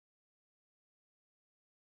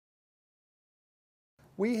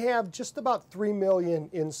We have just about 3 million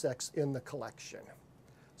insects in the collection.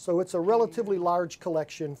 So it's a relatively large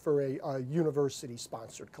collection for a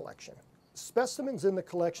university-sponsored collection. Specimens in the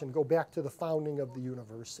collection go back to the founding of the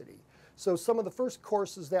university. So some of the first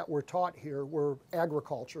courses that were taught here were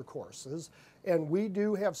agriculture courses, and we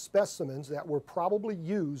do have specimens that were probably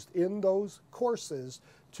used in those courses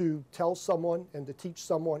to tell someone and to teach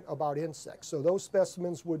someone about insects. So those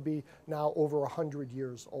specimens would be now over 100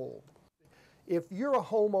 years old. If you're a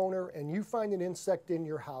homeowner and you find an insect in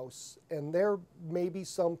your house and there may be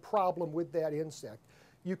some problem with that insect,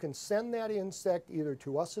 you can send that insect either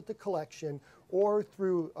to us at the collection or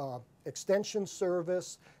through extension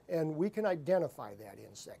service, and we can identify that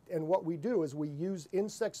insect. And what we do is we use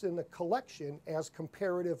insects in the collection as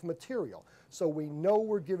comparative material, so we know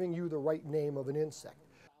we're giving you the right name of an insect.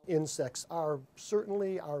 Insects are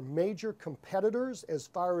certainly our major competitors as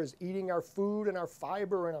far as eating our food and our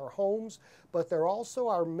fiber in our homes, but they're also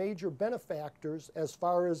our major benefactors as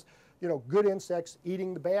far as, you know, good insects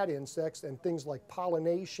eating the bad insects and things like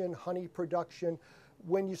pollination, honey production.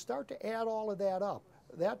 When you start to add all of that up,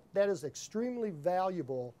 that is extremely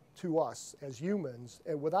valuable to us as humans,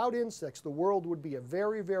 and without insects, the world would be a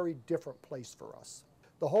very, very different place for us.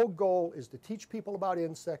 The whole goal is to teach people about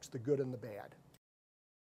insects, the good and the bad.